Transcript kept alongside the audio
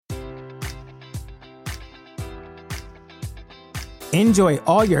Enjoy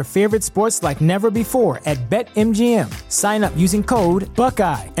all your favorite sports like never before at BetMGM. Sign up using code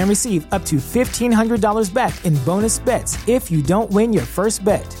Buckeye and receive up to $1,500 back in bonus bets if you don't win your first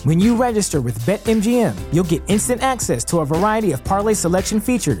bet. When you register with BetMGM, you'll get instant access to a variety of parlay selection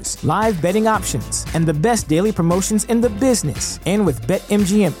features, live betting options, and the best daily promotions in the business. And with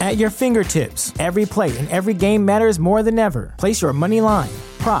BetMGM at your fingertips, every play and every game matters more than ever. Place your money line,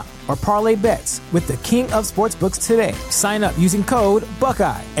 prop, or parlay bets with the king of sportsbooks today. Sign up using code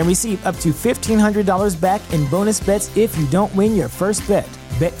Buckeye and receive up to $1,500 back in bonus bets if you don't win your first bet.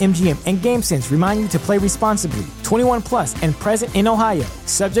 BetMGM and GameSense remind you to play responsibly. 21 plus and present in Ohio,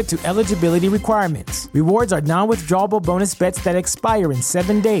 subject to eligibility requirements. Rewards are non-withdrawable bonus bets that expire in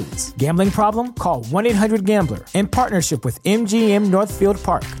 7 days. Gambling problem? Call 1-800-GAMBLER. In partnership with MGM Northfield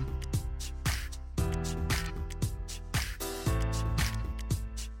Park.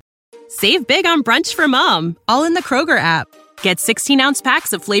 Save big on brunch for mom, all in the Kroger app. Get 16-ounce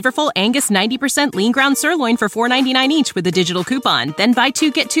packs of flavorful Angus 90% lean ground sirloin for $4.99 each with a digital coupon. Then buy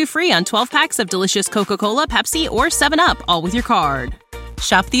 2, get 2 free on 12 packs of delicious Coca-Cola, Pepsi, or 7UP, all with your card.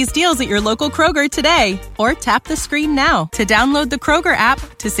 Shop these deals at your local Kroger today, or tap the screen now to download the Kroger app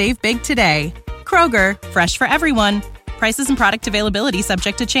to save big today. Kroger, fresh for everyone. Prices and product availability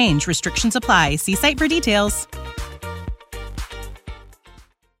subject to change. Restrictions apply. See site for details.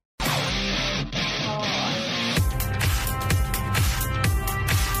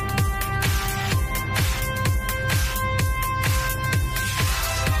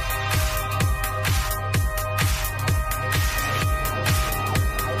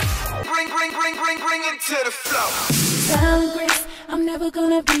 Bring it to the flow. Sound grace, I'm never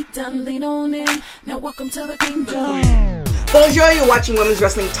gonna be done. Lean on in. Now welcome to the kingdom. Bonjour, you're watching Women's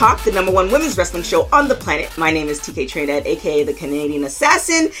Wrestling Talk, the number one women's wrestling show on the planet. My name is TK Trinidad, aka the Canadian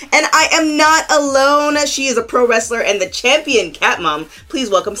Assassin, and I am not alone. She is a pro wrestler and the champion cat mom. Please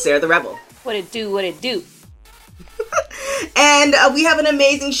welcome Sarah the Rebel. What it do, what it do. And we have an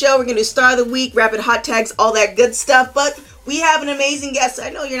amazing show. We're going to do Star of the Week, Rapid Hot Tags, all that good stuff, but we have an amazing guest. I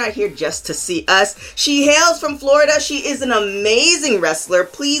know you're not here just to see us. She hails from Florida. She is an amazing wrestler.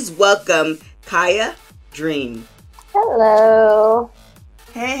 Please welcome Kaya Dream. Hello.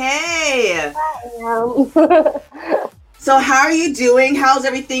 Hey. Hi. So how are you doing? How's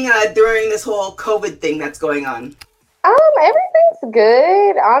everything during this whole COVID thing that's going on? Everything's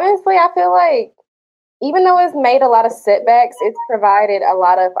good. Honestly, I feel like even though it's made a lot of setbacks, it's provided a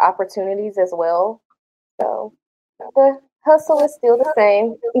lot of opportunities as well. So the hustle is still the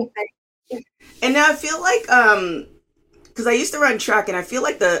same. And now I feel like, because I used to run track, and I feel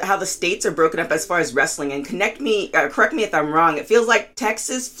like how the states are broken up as far as wrestling. And correct me if I'm wrong. It feels like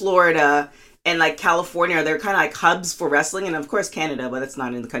Texas, Florida, and like California, they're kind of like hubs for wrestling, and of course Canada, but it's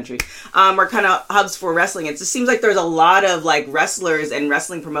not in the country. Are kind of hubs for wrestling. It just seems like there's a lot of like wrestlers and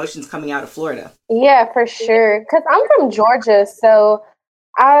wrestling promotions coming out of Florida. Yeah, for sure. Because I'm from Georgia, so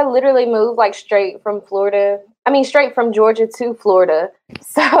I literally moved like straight from Georgia to Florida.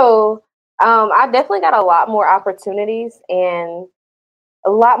 So I definitely got a lot more opportunities and a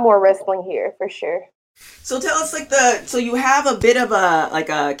lot more wrestling here for sure. So tell us so you have a bit of a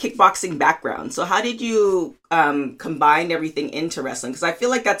kickboxing background. So how did you combine everything into wrestling? Because I feel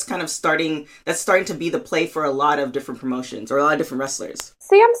like that's kind of starting to be the play for a lot of different promotions or a lot of different wrestlers.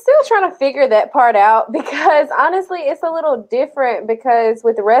 See, I'm still trying to figure that part out because honestly, it's a little different because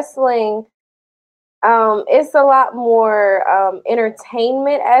with wrestling, it's a lot more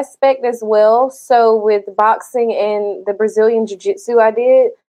entertainment aspect as well. So with boxing and the Brazilian Jiu-Jitsu I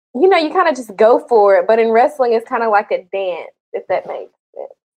did, you kind of just go for it. But in wrestling, it's kind of like a dance, if that makes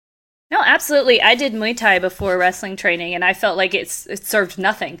sense. No, absolutely. I did Muay Thai before wrestling training, and I felt like it served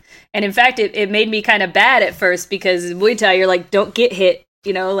nothing. And in fact, it made me kind of bad at first because Muay Thai, you're like, don't get hit.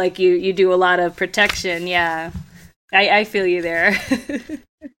 Like you do a lot of protection. Yeah, I feel you there.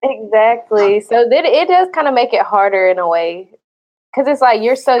 Exactly. So it does kind of make it harder in a way because it's like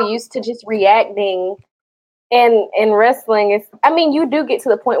you're so used to just reacting. And in wrestling, you do get to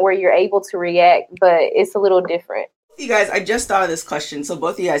the point where you're able to react, but it's a little different. You guys, I just thought of this question, so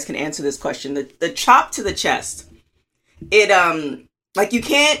both of you guys can answer this question. The chop to the chest, it, you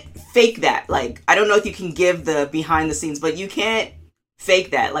can't fake that. Like, I don't know if you can give the behind the scenes, but you can't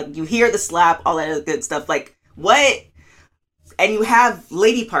fake that. Like, you hear the slap, all that other good stuff. Like, what? And you have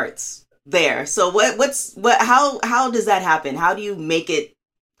lady parts there. So how does that happen? How do you make it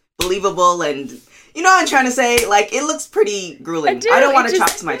believable and. You know what I'm trying to say? Like, it looks pretty grueling. I don't want to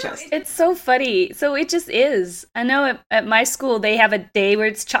chop to my chest. It's so funny. So it just is. I know at my school, they have a day where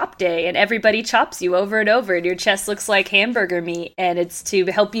it's chop day, and everybody chops you over and over, and your chest looks like hamburger meat, and it's to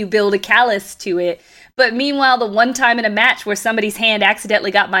help you build a callus to it. But meanwhile, the one time in a match where somebody's hand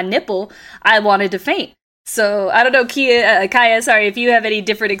accidentally got my nipple, I wanted to faint. So I don't know, Kaya, sorry, if you have any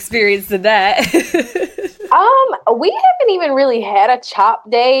different experience than that. We haven't even really had a chop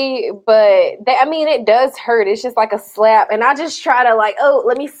day, but it does hurt. It's just like a slap. And I just try to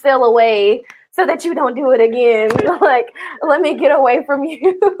let me sail away so that you don't do it again. Like, let me get away from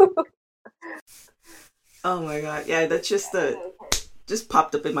you. Oh my God. Yeah, that's just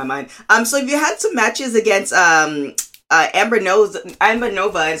popped up in my mind. So if you had some matches against, Amber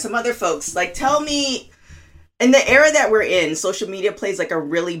Nova and some other folks, like, tell me, in the era that we're in, social media plays like a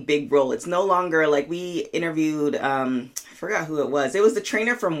really big role. It's no longer like we interviewed, I forgot who it was. It was the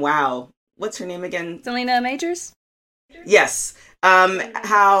trainer from WoW. What's her name again? Selena Majors? Yes.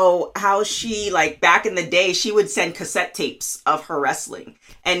 How she, like, back in the day, she would send cassette tapes of her wrestling.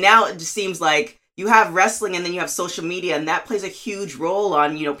 And now it just seems like you have wrestling and then you have social media, and that plays a huge role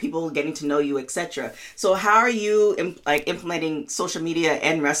on, people getting to know you, etc. So how are you implementing social media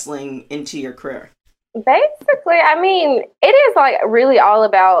and wrestling into your career? Basically, it is really all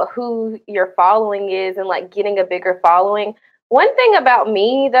about who your following is and getting a bigger following. One thing about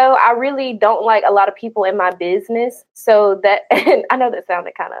me, though, I really don't like a lot of people in my business. So that, and I know that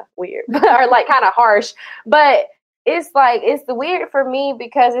sounded kind of weird or kind of harsh, but it's weird for me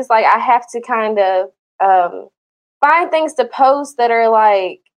because it's I have to kind of find things to post that are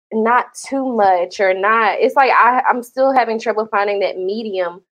not too much or not. It's I'm still having trouble finding that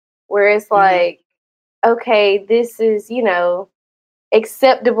medium where it's okay, this is,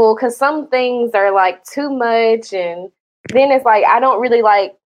 acceptable, because some things are too much, and then it's I don't really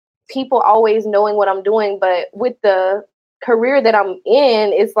like people always knowing what I'm doing, but with the career that I'm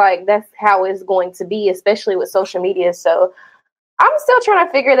in, it's that's how it's going to be, especially with social media. So I'm still trying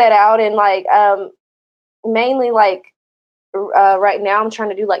to figure that out, and mainly right now I'm trying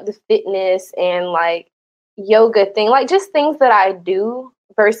to do the fitness and yoga thing, just things that I do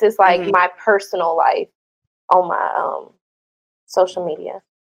versus my personal life on my social media.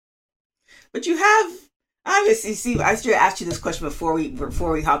 But you have obviously, see, I should have asked you this question before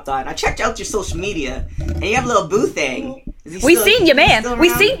we hopped on. I checked out your social media, and you have a little boo thing. We seen you, man. We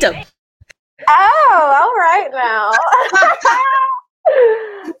seen him. Oh, all right now.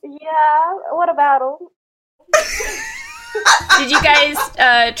 Yeah. What about him? Did you guys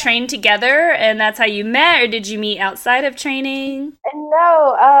train together and that's how you met, or did you meet outside of training?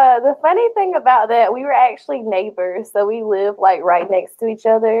 No, the funny thing about that, we were actually neighbors, so we live right next to each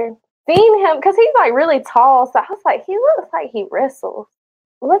other. Seeing him, because he's really tall, so I was he looks like he wrestles.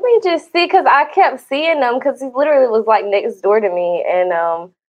 Let me just see, because I kept seeing him, because he literally was next door to me, and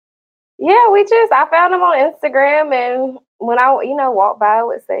yeah, I found him on Instagram, and when I, walked by, I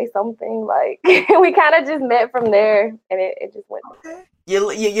would say something we kind of just met from there, and it just went. Okay. You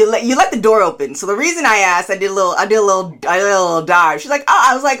let the door open. So the reason I asked, I did a little dive. She's like, oh,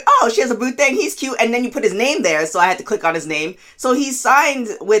 I was like, oh, she has a boot thing. He's cute, and then you put his name there, so I had to click on his name. So he's signed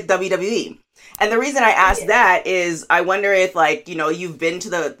with WWE. And the reason I asked that is I wonder if you've been to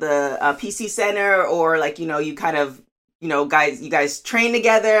the PC Center, or you kind of you guys train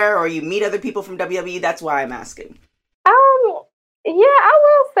together, or you meet other people from WWE. That's why I'm asking. Yeah, I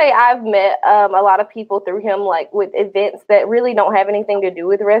will say I've met a lot of people through him, with events that really don't have anything to do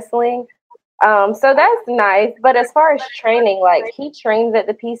with wrestling. So that's nice. But as far as training, he trains at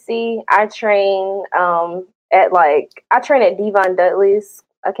the PC. I train at Devon Dudley's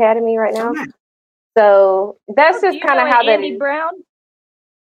Academy right now. So that's just kind of how that Andy Brown?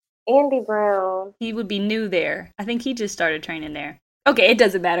 Andy Brown. He would be new there. I think he just started training there. Okay, it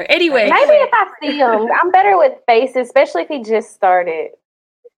doesn't matter. Anyway. Maybe if I see him. I'm better with faces, especially if he just started.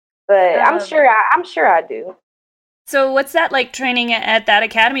 But I'm sure I do. So what's that like training at that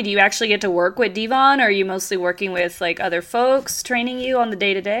academy? Do you actually get to work with Devon, or are you mostly working with other folks training you on the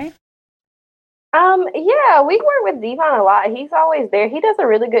day-to-day? Yeah, we work with Devon a lot. He's always there. He does a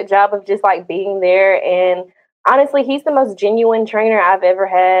really good job of just being there, and honestly, he's the most genuine trainer I've ever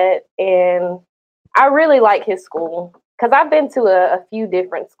had, and I really like his school. Because I've been to a few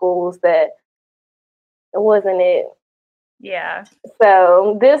different schools that wasn't it. Yeah.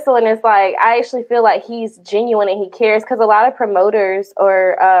 So this one is I actually feel like he's genuine and he cares, because a lot of promoters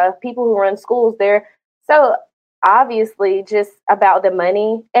or people who run schools, they're so obviously just about the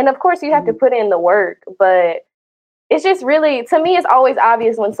money. And of course you have to put in the work, but it's just really, to me, it's always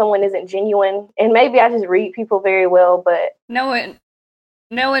obvious when someone isn't genuine. And maybe I just read people very well, but. No,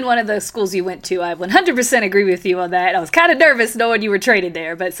 Knowing one of the schools you went to, I 100% agree with you on that. I was kind of nervous knowing you were training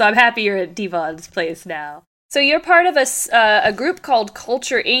there, but so I'm happy you're at Devon's place now. So you're part of a group called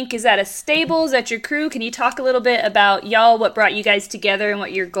Culture Inc. Is that a stable? Is that your crew? Can you talk a little bit about y'all, what brought you guys together and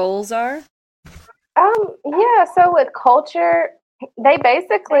what your goals are? Yeah, so with Culture, they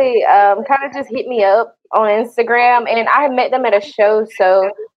basically kind of just hit me up on Instagram, and I had met them at a show, so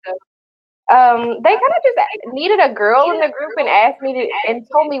they kind of just needed a girl in the group and asked me and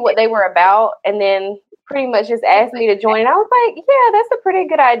told me what they were about, and then pretty much just asked me to join. And I was like, yeah, that's a pretty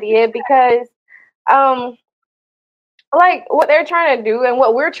good idea because, like what they're trying to do and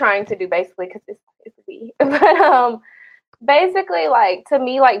what we're trying to do basically, because it's we, but basically, like to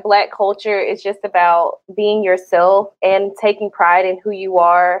me, like Black culture is just about being yourself and taking pride in who you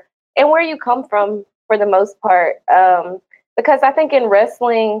are and where you come from for the most part. Because I think in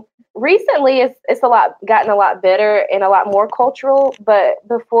wrestling recently it's gotten a lot better and a lot more cultural, but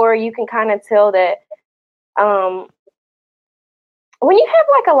before you can kind of tell that when you have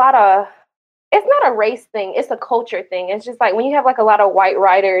like a lot of, it's not a race thing, it's a culture thing. It's just like when you have like a lot of white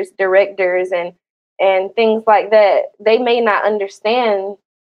writers, directors and things like that, they may not understand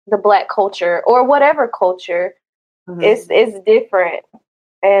the Black culture or whatever culture. Mm-hmm. It's different.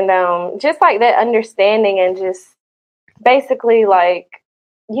 And just like that understanding and just basically like,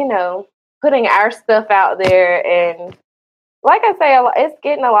 you know, putting our stuff out there. And like I say, it's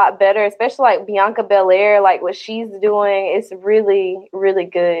getting a lot better, especially like Bianca Belair, like what she's doing. It's really, really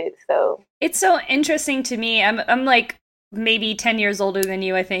good. So it's so interesting to me. I'm like maybe 10 years older than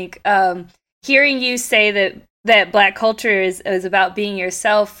you, I think. Hearing you say that Black culture is about being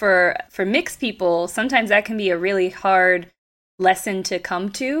yourself for mixed people, sometimes that can be a really hard lesson to come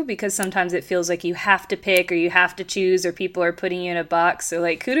to because sometimes it feels like you have to pick or you have to choose or people are putting you in a box. So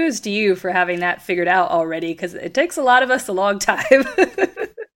like kudos to you for having that figured out already because it takes a lot of us a long time.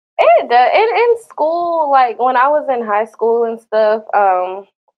 It does. In school, like when I was in high school and stuff,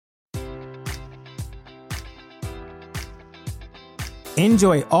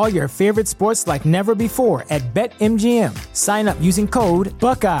 Enjoy all your favorite sports like never before at BetMGM. Sign up using code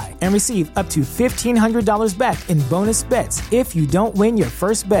Buckeye and receive up to $1,500 back in bonus bets if you don't win your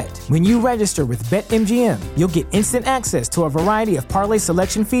first bet. When you register with BetMGM, you'll get instant access to a variety of parlay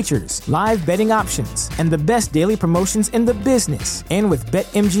selection features, live betting options, and the best daily promotions in the business. And with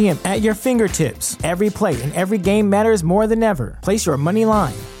BetMGM at your fingertips, every play and every game matters more than ever. Place your money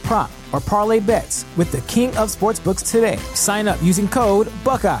line, prop, or parlay bets with the king of sportsbooks today. Sign up using code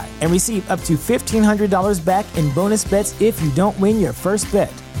Buckeye and receive up to $1,500 back in bonus bets if you don't win your first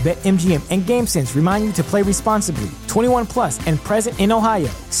bet. BetMGM and GameSense remind you to play responsibly. 21 plus and present in Ohio,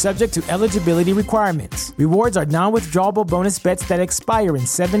 subject to eligibility requirements. Rewards are non-withdrawable bonus bets that expire in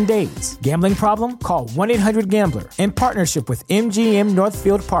 7 days. Gambling problem? Call 1-800-GAMBLER in partnership with MGM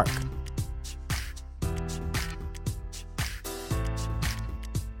Northfield Park.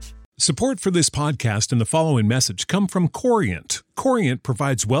 Support for this podcast and the following message come from Corient. Corient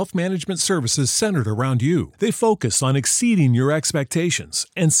provides wealth management services centered around you. They focus on exceeding your expectations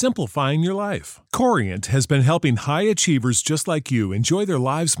and simplifying your life. Corient has been helping high achievers just like you enjoy their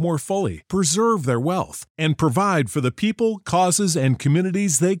lives more fully, preserve their wealth, and provide for the people, causes, and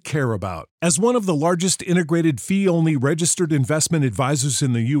communities they care about. As one of the largest integrated fee-only registered investment advisors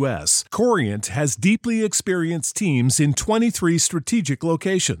in the U.S., Corient has deeply experienced teams in 23 strategic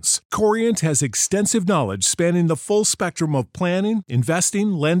locations. Corient has extensive knowledge spanning the full spectrum of planning,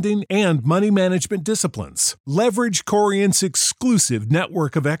 investing, lending, and money management disciplines. Leverage Corient's exclusive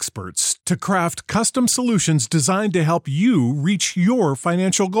network of experts to craft custom solutions designed to help you reach your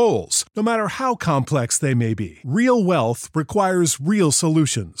financial goals, no matter how complex they may be. Real wealth requires real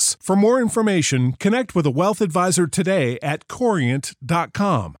solutions. For more information, connect with a wealth advisor today at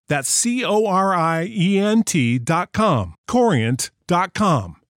Corient.com. That's Corient.com.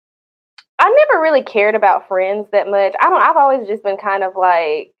 Corient.com. I never really cared about friends that much. I've always just been kind of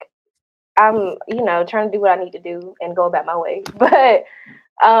like, I'm, trying to do what I need to do and go about my way. But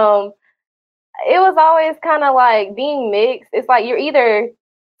it was always kind of like being mixed. It's like you're either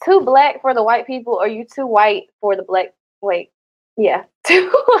too Black for the white people or you're too white for the Black,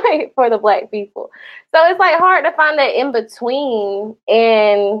 too white for the Black people. So it's like hard to find that in between.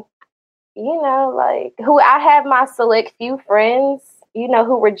 And, who I have my select few friends,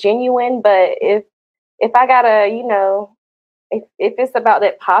 who were genuine, but if I gotta, if it's about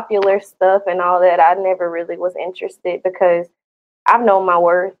that popular stuff and all that, I never really was interested because I've known my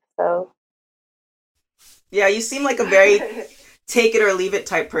worth, so. Yeah, you seem like a very take it or leave it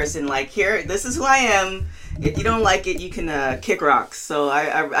type person. Like, here, this is who I am. If you don't like it, you can kick rocks. So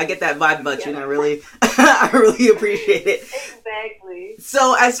I get that vibe about you, and I really I really appreciate it. Exactly.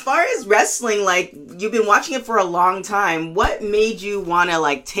 So as far as wrestling, like, you've been watching it for a long time. What made you want to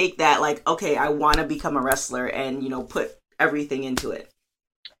like take that, like, okay, I want to become a wrestler and, you know, put everything into it?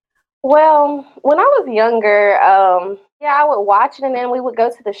 Well, when I was younger, I would watch it, and then we would go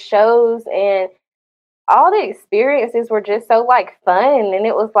to the shows, and all the experiences were just so like fun. And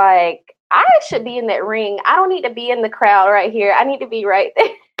it was like, I should be in that ring. I don't need to be in the crowd right here. I need to be right there.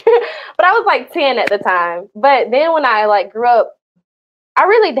 But I was like 10 at the time. But then when I like grew up, I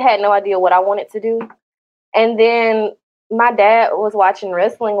really had no idea what I wanted to do. And then my dad was watching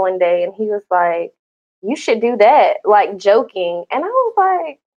wrestling one day, and he was like, you should do that, like joking. And I was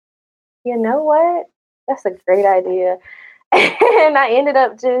like, you know what? That's a great idea. And I ended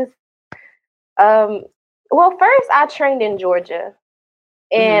up just, first I trained in Georgia,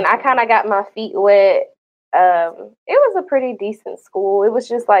 and I kind of got my feet wet. It was a pretty decent school. It was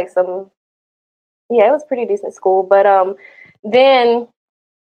just like it was pretty decent school. But then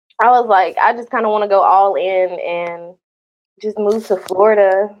I was like, I just kind of want to go all in and just move to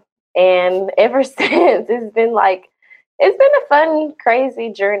Florida. And ever since, it's been a fun,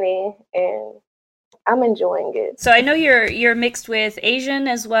 crazy journey, and I'm enjoying it. So I know you're mixed with Asian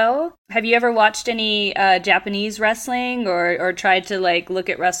as well. Have you ever watched any Japanese wrestling or tried to like look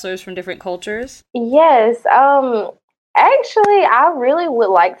at wrestlers from different cultures? Yes. Actually, I really would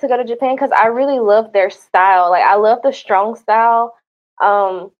like to go to Japan because I really love their style. Like, I love the strong style.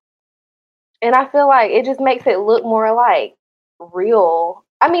 And I feel like it just makes it look more like real.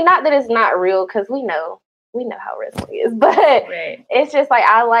 I mean, not that it's not real, because we know how wrestling is, but right. It's just like,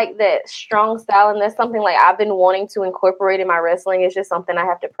 I like that strong style, and that's something like I've been wanting to incorporate in my wrestling. It's just something I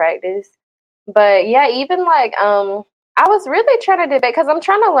have to practice. But yeah, even like I was really trying to debate, because I'm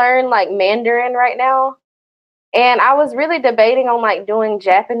trying to learn like Mandarin right now, and I was really debating on like doing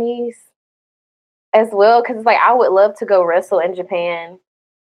Japanese as well, because it's like I would love to go wrestle in Japan,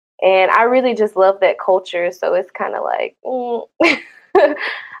 and I really just love that culture. So it's kind of like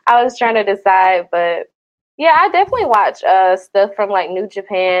I was trying to decide, but yeah, I definitely watch stuff from like New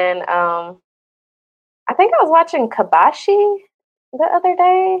Japan. I think I was watching Kabashi the other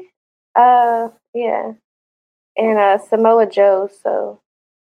day. Yeah, and Samoa Joe. So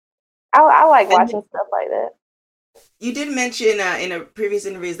I like watching stuff like that. You did mention in a previous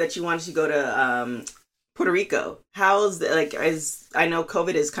interviews that you wanted to go to Puerto Rico. How's as I know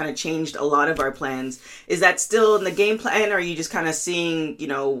COVID has kind of changed a lot of our plans. Is that still in the game plan, or are you just kind of seeing, you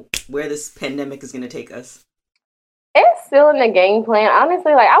know, where this pandemic is going to take us? It's still in the game plan.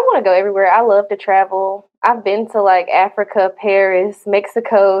 Honestly, like, I want to go everywhere. I love to travel. I've been to like Africa, Paris,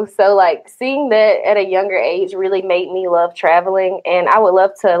 Mexico. So like seeing that at a younger age really made me love traveling, and I would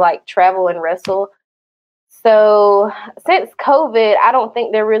love to like travel and wrestle. So since COVID, I don't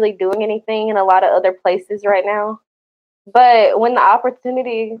think they're really doing anything in a lot of other places right now. But when the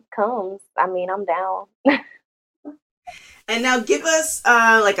opportunity comes, I mean, I'm down. And now give us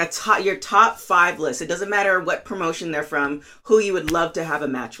your top 5 list. It doesn't matter what promotion they're from, who you would love to have a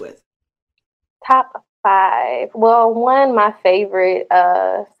match with. Top 5. Well, one, my favorite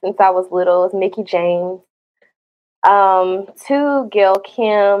since I was little is Mickie James. 2, Gail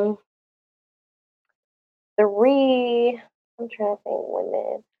Kim. 3, I'm trying to think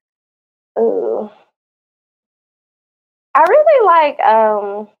women. Ooh. I really like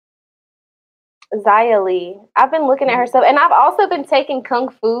Xia Li. I've been looking at her stuff, and I've also been taking Kung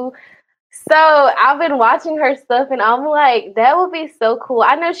Fu. So I've been watching her stuff, and I'm like, that would be so cool.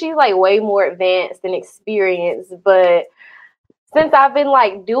 I know she's like way more advanced and experienced, but since I've been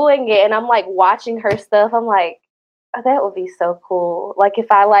like doing it and I'm like watching her stuff, I'm like, oh, that would be so cool. Like if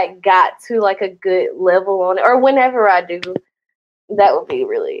I like got to like a good level on it, or whenever I do, that would be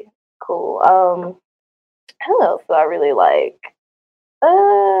really cool. Who else do I really like?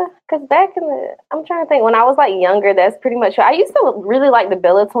 Because I'm trying to think, when I was like younger, that's pretty much, I used to really like the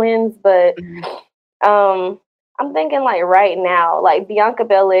Bella Twins, but I'm thinking like right now, like Bianca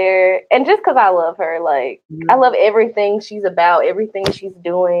Belair, and just because I love her, like I love everything she's about, everything she's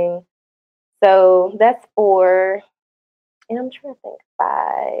doing. So that's 4, and I'm trying to think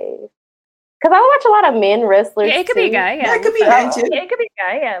 5. Because I watch a lot of men wrestlers. Yeah, it could be a guy. Yeah, it could be a guy too. Yeah, it could be a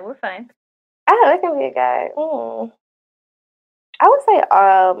guy. Yeah, we're fine. Oh, it can be a guy. I would say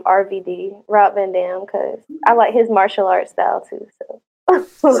RVD, Rob Van Dam, because I like his martial arts style too. So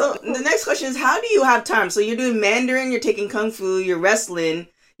the next question is, how do you have time? So you're doing Mandarin, you're taking Kung Fu, you're wrestling,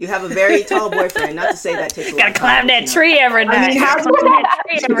 you have a very tall boyfriend. Not to say that takes a lot of time. Gotta climb that tree every night. I mean, how do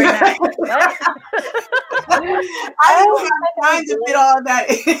you have time to fit all of that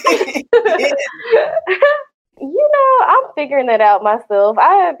in? I'm figuring that out myself.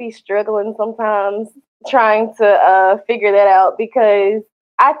 I be struggling sometimes trying to figure that out because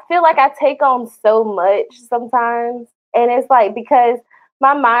I feel like I take on so much sometimes. And it's like, because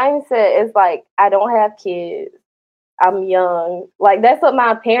my mindset is like, I don't have kids. I'm young. Like, that's what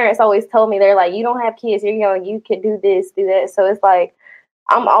my parents always told me. They're like, you don't have kids. You're young. You can do this, do that. So it's like,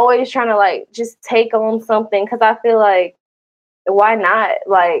 I'm always trying to like just take on something because I feel like, why not?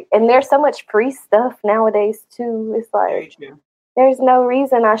 Like, and there's so much free stuff nowadays too. It's like, there's no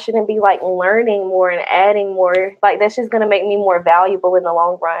reason I shouldn't be like learning more and adding more. Like, that's just going to make me more valuable in the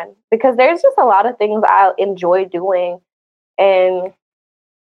long run because there's just a lot of things I enjoy doing. And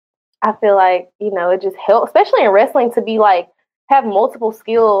I feel like, you know, it just helps, especially in wrestling, to be like, have multiple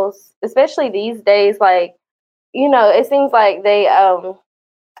skills, especially these days. Like, you know, it seems like they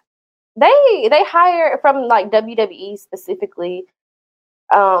hire from like WWE specifically.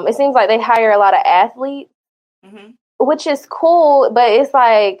 It seems like they hire a lot of athletes, which is cool, but it's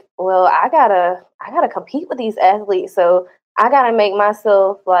like, well, I gotta compete with these athletes, so I gotta make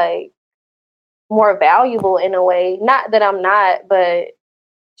myself like more valuable in a way. Not that I'm not, but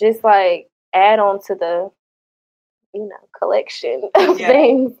just like add on to the, you know, collection of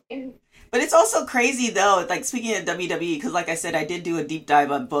things. But it's also crazy, though, like, speaking of WWE, because, like I said, I did do a deep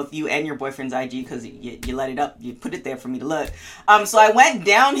dive on both you and your boyfriend's IG, because you let it up, you put it there for me to look. So I went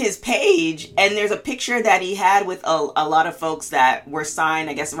down his page, and there's a picture that he had with a lot of folks that were signed,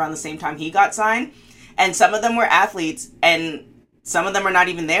 I guess, around the same time he got signed. And some of them were athletes, and some of them are not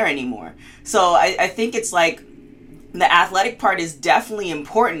even there anymore. So I think it's like, the athletic part is definitely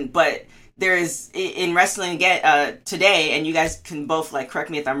important, but there is in wrestling again today, and you guys can both like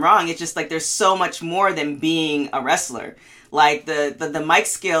correct me if I'm wrong. It's just like there's so much more than being a wrestler. Like the mic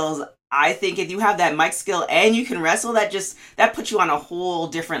skills. I think if you have that mic skill and you can wrestle, that puts you on a whole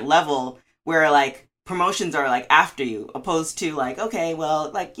different level where like promotions are like after you, opposed to like, okay, well,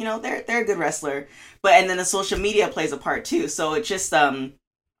 like, you know, they're a good wrestler, but and then the social media plays a part too. So it's just the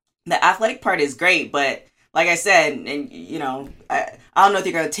athletic part is great, but like I said, and you know, I don't know if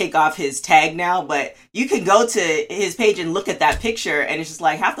you're going to take off his tag now, but you can go to his page and look at that picture, and it's just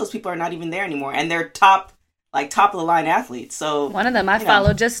like half those people are not even there anymore, and they're top of the line athletes. So one of them I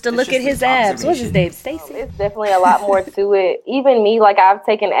follow just to look at his abs. What's his name? Stacy. It's definitely a lot more to it. Even me, like, I've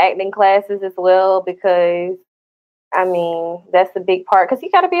taken acting classes as well because, I mean, that's the big part. Because you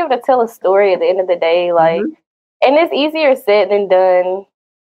got to be able to tell a story at the end of the day, like, and it's easier said than done,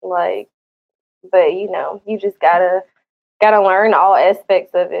 like. But, you know, you just gotta learn all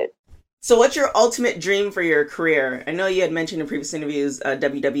aspects of it. So what's your ultimate dream for your career? I know you had mentioned in previous interviews,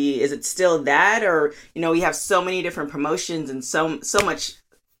 WWE. Is it still that? Or, you know, we have so many different promotions and so much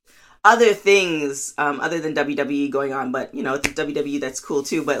other things other than WWE going on. But, you know, it's WWE, that's cool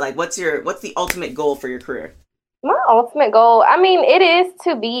too. But, like, what's the ultimate goal for your career? My ultimate goal, I mean, it is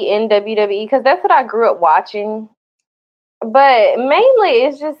to be in WWE because that's what I grew up watching. But mainly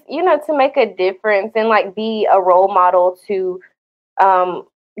it's just, you know, to make a difference and like be a role model to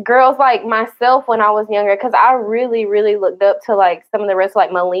girls like myself when I was younger, because I really, really looked up to like some of the rest,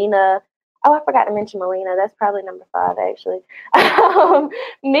 like Melina. Oh, I forgot to mention Melina. That's probably number 5, actually.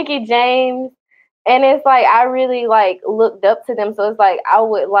 Mickie James. And it's like I really like looked up to them. So it's like I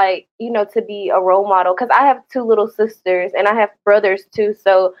would like, you know, to be a role model because I have 2 little sisters and I have brothers too.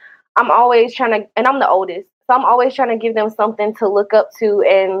 So I'm always trying to, and I'm the oldest. So I'm always trying to give them something to look up to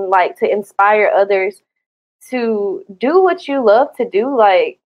and like to inspire others to do what you love to do,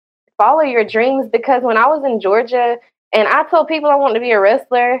 like follow your dreams. Because when I was in Georgia and I told people I wanted to be a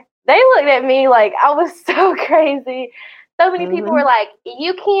wrestler, they looked at me like I was so crazy. So many people were like,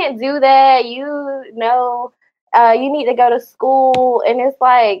 you can't do that. You know, you need to go to school. And it's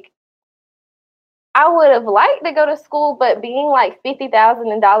like, I would have liked to go to school, but being like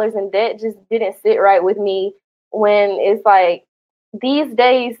 $50,000 in debt just didn't sit right with me. When it's like these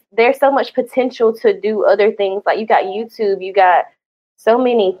days, there's so much potential to do other things. Like you got YouTube, you got so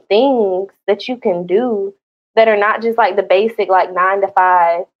many things that you can do that are not just like the basic like 9 to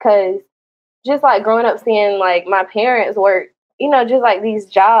 5. Because just like growing up seeing like my parents work, you know, just like these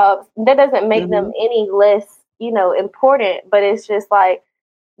jobs, that doesn't make them any less, you know, important. But it's just like,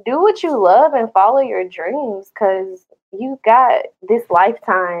 do what you love and follow your dreams because you got this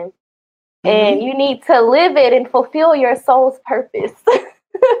lifetime and you need to live it and fulfill your soul's purpose. Okay.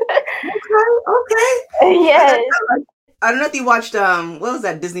 Yes. I don't know if you watched, what was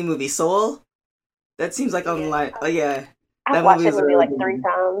that Disney movie, Soul? That seems like online. Oh, yeah. I've watched that movie like 3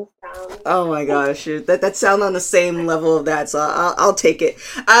 times. Oh my gosh, that sound on the same level of that, so I'll take it.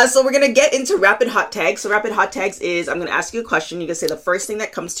 So we're gonna get into rapid hot tags. So rapid hot tags is I'm gonna ask you a question. You can say the first thing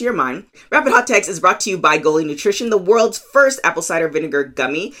that comes to your mind. Rapid hot tags is brought to you by Goli Nutrition, the world's first apple cider vinegar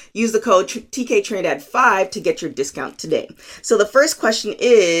gummy. Use the code TKTrinidad5 to get your discount today. So the first question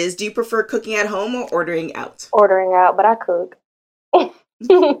is: do you prefer cooking at home or ordering out? Ordering out, but I cook.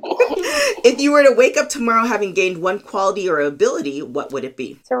 If you were to wake up tomorrow having gained one quality or ability, what would it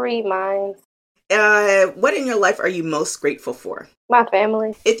be? To read minds. What in your life are you most grateful for? My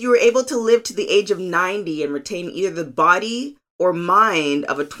family. If you were able to live to the age of 90 and retain either the body or mind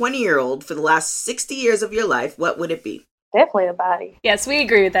of a 20-year-old for the last 60 years of your life, what would it be? Definitely the body. Yes, we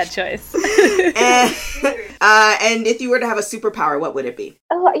agree with that choice. And if you were to have a superpower, what would it be?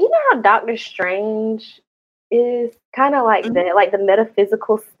 Oh, you know how Doctor Strange is kind of like that, like the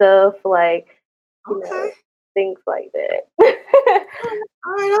metaphysical stuff, like you know, things like that.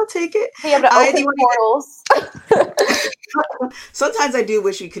 All right, I'll take it. You have to open portals. Sometimes I do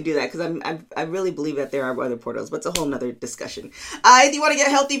wish we could do that because I really believe that there are other portals, but it's a whole nother discussion. If you want to get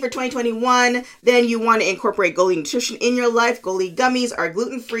healthy for 2021, then you want to incorporate Goli Nutrition in your life. Goli gummies are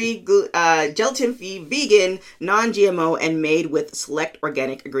gluten-free, gelatin-free, vegan, non-GMO, and made with select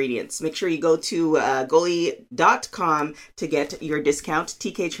organic ingredients. Make sure you go to Goli.com to get your discount,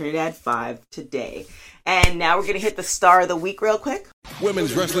 TK Trinidad 5 today. And now we're going to hit the star of the week real quick.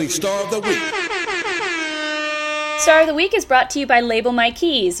 Women's Wrestling Star of the Week. Star of the Week is brought to you by Label My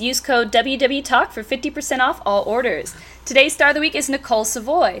Keys. Use code WWTalk for 50% off all orders. Today's Star of the Week is Nicole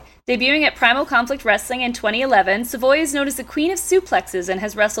Savoy. Debuting at Primal Conflict Wrestling in 2011, Savoy is known as the Queen of Suplexes and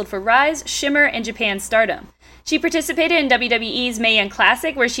has wrestled for Rise, Shimmer, and Japan Stardom. She participated in WWE's Mae Young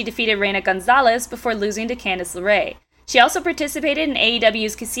Classic, where she defeated Reina Gonzalez before losing to Candice LeRae. She also participated in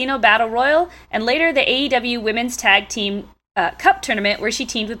AEW's Casino Battle Royal and later the AEW Women's Tag Team Cup Tournament, where she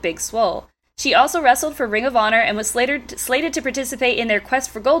teamed with Big Swole. She also wrestled for Ring of Honor and was slated to participate in their Quest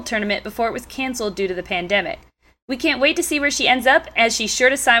for Gold tournament before it was canceled due to the pandemic. We can't wait to see where she ends up, as she's sure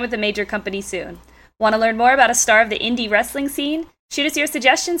to sign with a major company soon. Want to learn more about a star of the indie wrestling scene? Shoot us your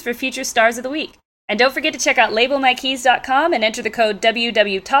suggestions for future Stars of the Week. And don't forget to check out LabelMyKeys.com and enter the code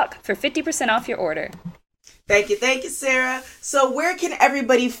WWTalk for 50% off your order. Thank you, Sarah. So where can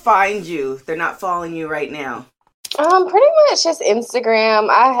everybody find you? They're not following you right now. Pretty much just Instagram.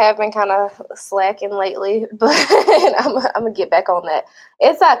 I have been kind of slacking lately, but I'm gonna get back on that.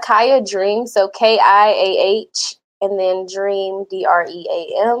 It's Kaya Dream, so KIAH, and then Dream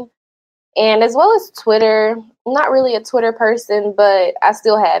DREAM, and as well as Twitter. I'm not really a Twitter person, but I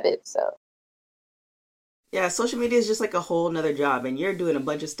still have it. So yeah, social media is just like a whole nother job, and you're doing a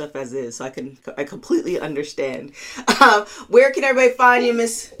bunch of stuff as is, so I completely understand. Where can everybody find you,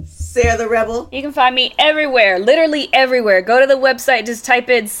 Miss Sarah the Rebel? You can find me everywhere, literally everywhere. Go to the website, just type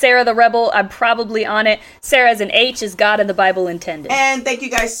in Sarah the Rebel. I'm probably on it. Sarah as an H is God and the Bible intended. And thank you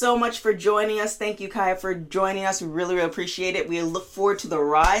guys so much for joining us. Thank you, Kaya, for joining us. We really, really appreciate it. We look forward to the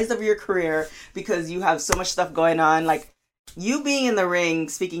rise of your career because you have so much stuff going on. Like, you being in the ring,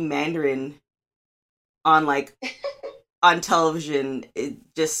 speaking Mandarin on television, it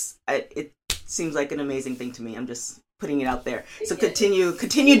seems like an amazing thing to me. I'm just putting it out there. So continue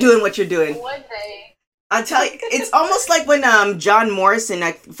doing what you're doing. one day, I'll tell you, it's almost like when John Morrison,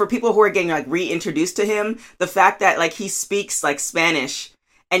 like, for people who are getting like reintroduced to him, the fact that like he speaks like Spanish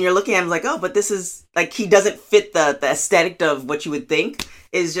and you're looking at him like, oh, but this is like, he doesn't fit the aesthetic of what you would think,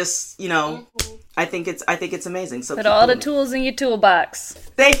 is just, you know, I think it's amazing. So put all the tools in your toolbox.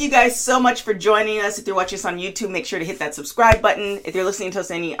 Thank you guys so much for joining us. If you're watching us on YouTube, make sure to hit that subscribe button. If you're listening to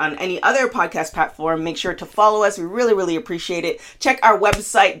us on any other podcast platform, make sure to follow us. We really, really appreciate it. Check our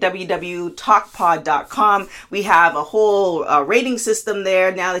website, www.talkpod.com. We have a whole rating system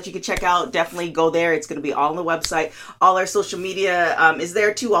there now that you can check out. Definitely go there. It's going to be all on the website. All our social media is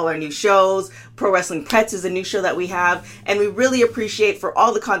there too. All our new shows. Pro Wrestling Pets is a new show that we have. And we really appreciate for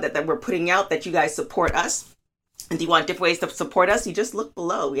all the content that we're putting out that you guys support us. And if you want different ways to support us, you just look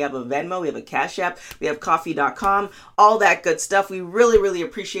below. We have a Venmo, we have a Cash App, we have coffee.com, all that good stuff. We really, really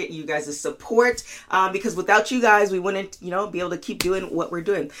appreciate you guys' support because without you guys, we wouldn't, be able to keep doing what we're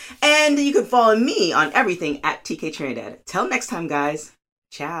doing. And you can follow me on everything at TK Trinidad. Till next time, guys.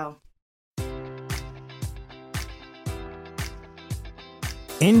 Ciao.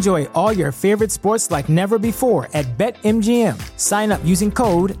 Enjoy all your favorite sports like never before at BetMGM. Sign up using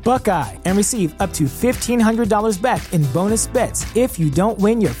code Buckeye and receive up to $1,500 back in bonus bets if you don't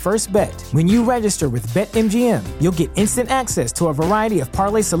win your first bet. When you register with BetMGM, you'll get instant access to a variety of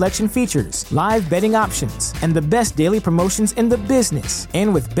parlay selection features, live betting options, and the best daily promotions in the business.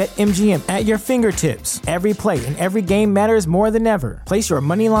 And with BetMGM at your fingertips, every play and every game matters more than ever. Place your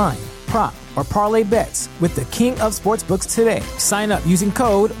money line, prop, or parlay bets with the king of sportsbooks today. Sign up using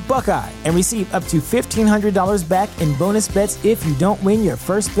code Buckeye and receive up to $1,500 back in bonus bets if you don't win your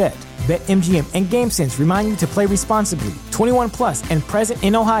first bet. BetMGM and GameSense remind you to play responsibly. 21 plus and present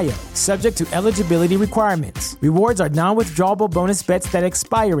in Ohio, subject to eligibility requirements. Rewards are non-withdrawable bonus bets that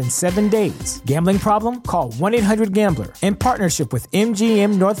expire in 7 days. Gambling problem? Call 1-800-GAMBLER. In partnership with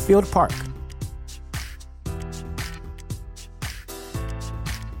MGM Northfield Park.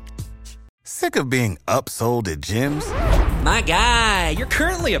 Sick of being upsold at gyms? My guy, you're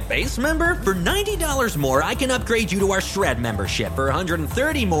currently a base member? For $90 more, I can upgrade you to our Shred membership. For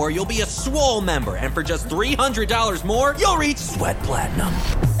 $130 more, you'll be a Swole member. And for just $300 more, you'll reach Sweat Platinum.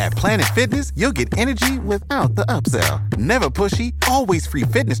 At Planet Fitness, you'll get energy without the upsell. Never pushy, always free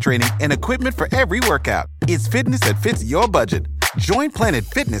fitness training and equipment for every workout. It's fitness that fits your budget. Join Planet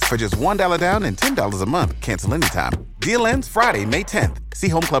Fitness for just $1 down and $10 a month. Cancel anytime. Deal ends Friday, May 10th. See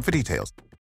Home Club for details.